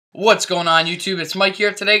What's going on YouTube? It's Mike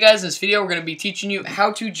here. Today guys, in this video we're going to be teaching you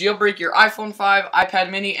how to jailbreak your iPhone 5,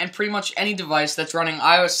 iPad mini, and pretty much any device that's running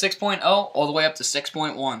iOS 6.0 all the way up to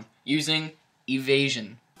 6.1 using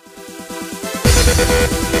evasi0n.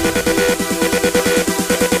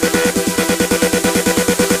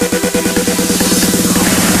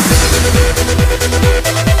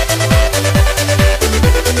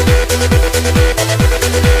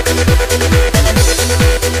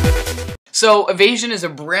 So, evasi0n is a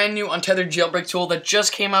brand new untethered jailbreak tool that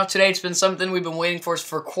just came out today. It's been something we've been waiting for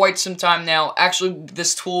quite some time now. Actually,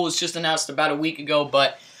 this tool was just announced about a week ago,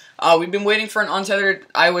 but we've been waiting for an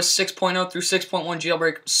untethered iOS 6.0 through 6.1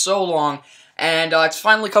 jailbreak so long, and it's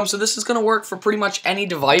finally come. So this is going to work for pretty much any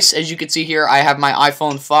device. As you can see here, I have my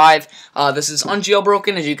iPhone 5. This is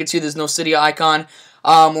unjailbroken. As you can see, there's no Cydia icon.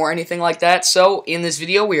 Or anything like that. So in this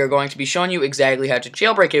video we are going to be showing you exactly how to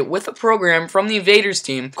jailbreak it with a program from the Invaders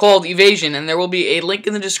team called evasi0n, and there will be a link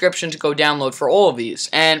in the description to go download for all of these.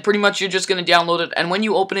 And pretty much you're just going to download it, and when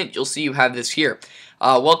you open it you'll see you have this here.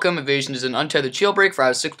 Welcome, evasi0n is an untethered jailbreak for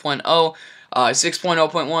iOS 6.0, 6.0.1,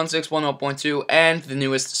 6.0.2, and the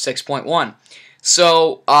newest 6.1.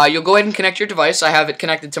 So you'll go ahead and connect your device. I have it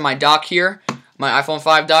connected to my dock here, my iPhone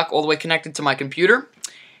 5 dock, all the way connected to my computer.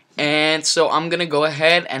 And so I'm going to go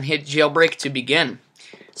ahead and hit jailbreak to begin.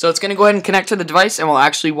 So it's going to go ahead and connect to the device, and we'll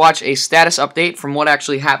actually watch a status update from what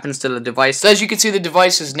actually happens to the device. So as you can see, the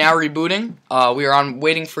device is now rebooting. We are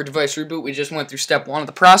waiting for device reboot. We just went through step 1 of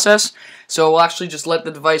the process. So we'll actually just let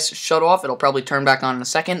the device shut off. It'll probably turn back on in a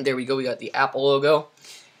second. There we go. We got the Apple logo.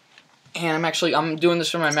 And I'm doing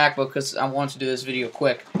this from my MacBook because I wanted to do this video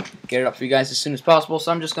quick. Get it up for you guys as soon as possible.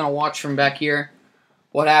 So I'm just going to watch from back here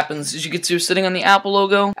what happens. As you can see, we're sitting on the Apple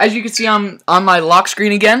logo. As you can see, I'm on my lock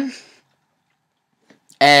screen again.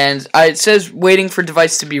 And it says waiting for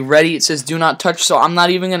device to be ready. It says do not touch, so I'm not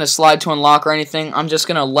even going to slide to unlock or anything. I'm just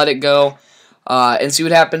going to let it go and see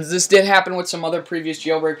what happens. This did happen with some other previous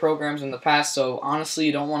jailbreak programs in the past, so honestly,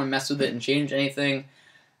 you don't want to mess with it and change anything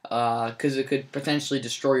because it could potentially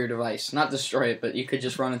destroy your device. Not destroy it, but you could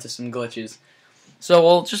just run into some glitches. So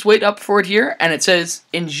we'll just wait up for it here, and it says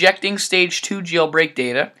injecting stage 2 jailbreak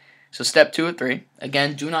data. So step 2 of 3.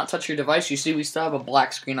 Again, do not touch your device. You see we still have a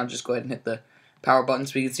black screen. I'll just go ahead and hit the power button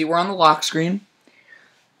so you can see we're on the lock screen.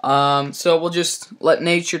 So we'll just let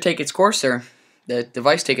nature take its course there. The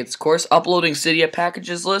device take its course. Uploading Cydia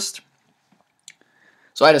packages list.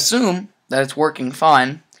 So I'd assume that it's working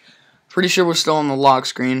fine. Pretty sure we're still on the lock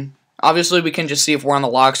screen. Obviously we can just see if we're on the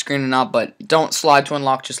lock screen or not, but don't slide to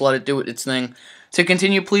unlock. Just let it do its thing. To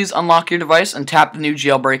continue, please unlock your device and tap the new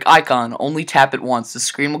jailbreak icon. Only tap it once. The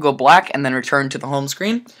screen will go black and then return to the home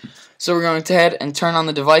screen. So we're going to head and turn on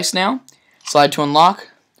the device now. Slide to unlock.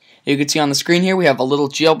 You can see on the screen here we have a little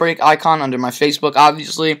jailbreak icon under my Facebook,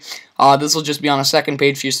 obviously. This will just be on a second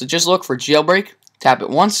page for you. So just look for jailbreak. Tap it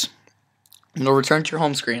once. And it'll return to your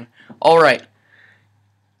home screen. Alright.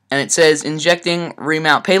 And it says injecting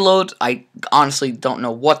remount payload. I honestly don't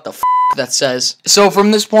know what the f that says. So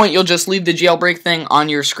from this point, you'll just leave the jailbreak thing on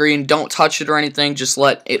your screen. Don't touch it or anything. Just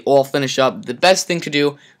let it all finish up. The best thing to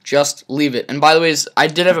do, just leave it. And by the way, I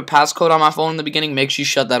did have a passcode on my phone in the beginning. Make sure you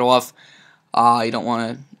shut that off. You don't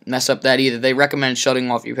want to mess up that either. They recommend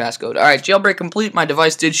shutting off your passcode. Alright, jailbreak complete. My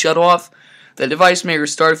device did shut off. The device may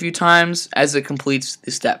restart a few times as it completes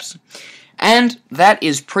the steps. And that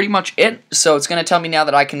is pretty much it. So it's going to tell me now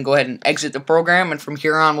that I can go ahead and exit the program, and from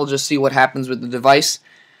here on we'll just see what happens with the device.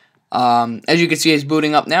 As you can see, it's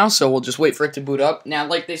booting up now, so we'll just wait for it to boot up. Now,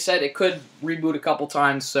 like they said, it could reboot a couple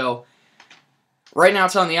times, so right now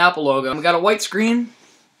it's on the Apple logo. We got a white screen,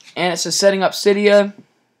 and it says setting up Cydia.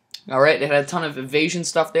 Alright, it had a ton of evasi0n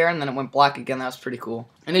stuff there, and then it went black again. That was pretty cool.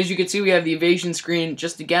 And as you can see, we have the evasi0n screen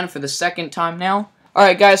just again for the second time now.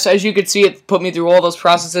 Alright guys, so as you can see, it put me through all those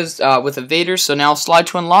processes with Invaders, so now slide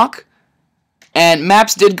to unlock. And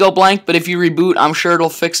maps did go blank, but if you reboot, I'm sure it'll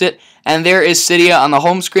fix it. And there is Cydia on the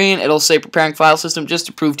home screen. It'll say preparing file system just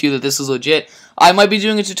to prove to you that this is legit. I might be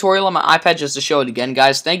doing a tutorial on my iPad just to show it again,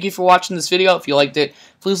 guys. Thank you for watching this video. If you liked it,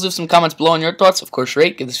 please leave some comments below on your thoughts. Of course,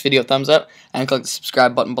 rate, give this video a thumbs up, and click the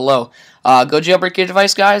subscribe button below. Go jailbreak your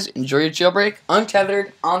device, guys. Enjoy your jailbreak.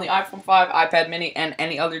 Untethered on the iPhone 5, iPad mini, and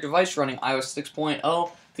any other device running iOS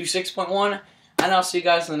 6.0 through 6.1. And I'll see you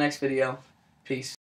guys in the next video. Peace.